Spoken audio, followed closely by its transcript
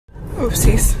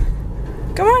Oopsies.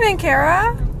 Good morning,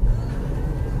 Kara.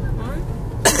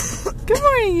 Good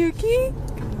morning, Yuki.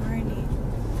 Good morning.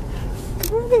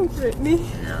 Good morning, Brittany.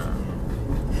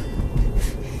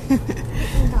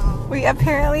 No. We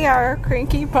apparently are a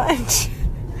cranky bunch.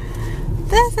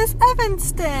 This is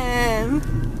Evanston.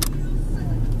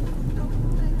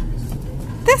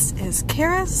 This is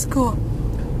Kara's school.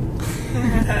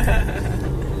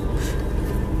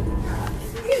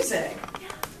 Music.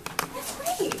 That's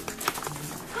great.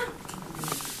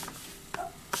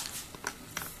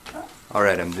 All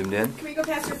right, I'm zoomed in. Can we go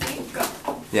past your feet? Go.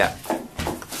 Yeah.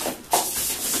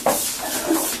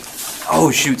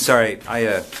 Oh shoot! Sorry,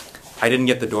 I didn't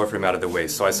get the door frame out of the way,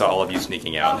 so I saw all of you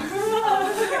sneaking out.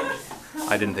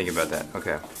 I didn't think about that.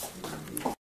 Okay.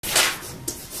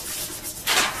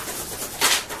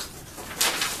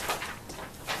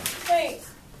 Wait,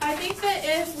 I think that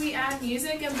if we add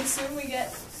music and bassoon, we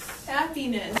get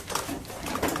happiness.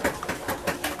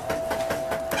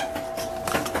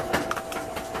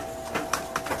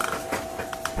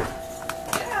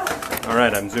 Yeah. All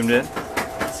right, I'm zoomed in.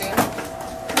 Soon.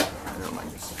 Don't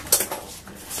mind yourself.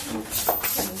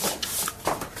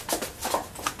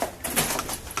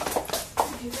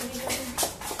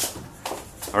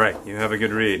 All right, you have a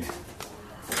good read.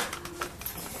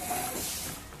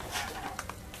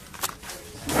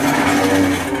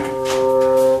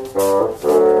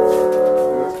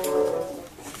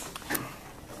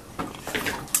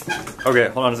 Okay,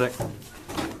 hold on a sec.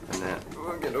 And that,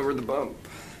 we'll get over the bump.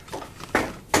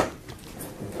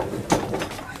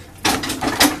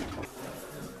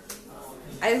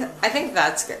 I think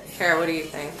that's good. Kara, what do you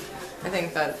think? I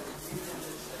think that...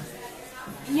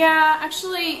 Yeah,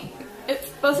 actually,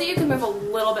 if both of you can move a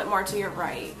little bit more to your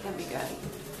right, that'd be good.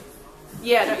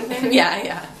 Yeah, don't you think? Yeah,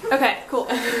 yeah. Okay, cool.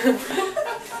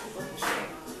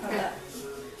 Okay.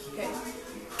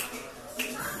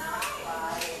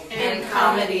 And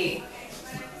comedy.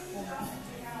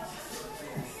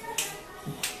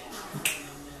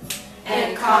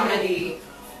 And comedy.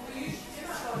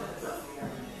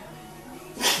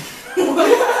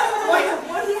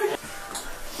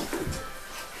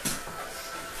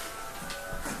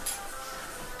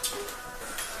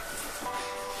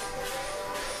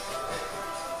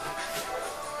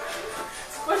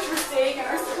 Much for staying in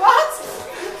our spots.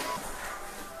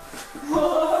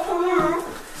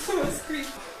 That's creepy.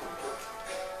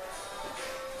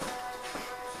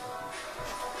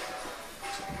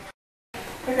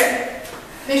 Okay.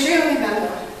 Make sure you're looking that way.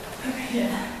 Okay,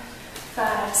 yeah.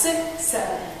 5, 6,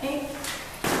 7, 8.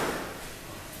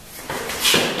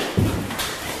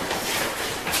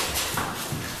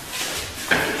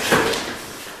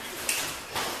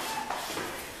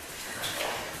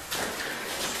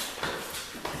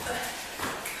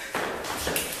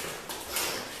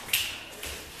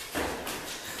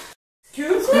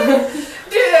 Excuse me?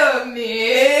 Dear me.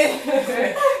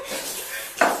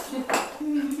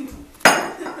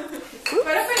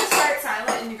 What if I just start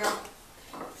silent and you go,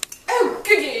 oh,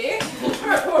 goody.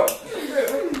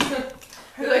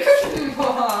 You're like,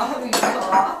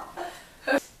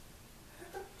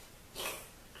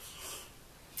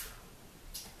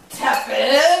 tap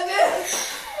it.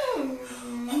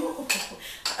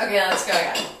 Okay, let's go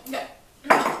again. Okay.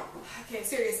 Okay,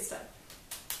 serious this time.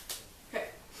 Okay.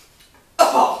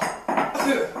 Oh.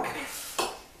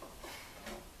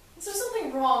 Is there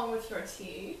something wrong with your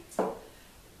teeth?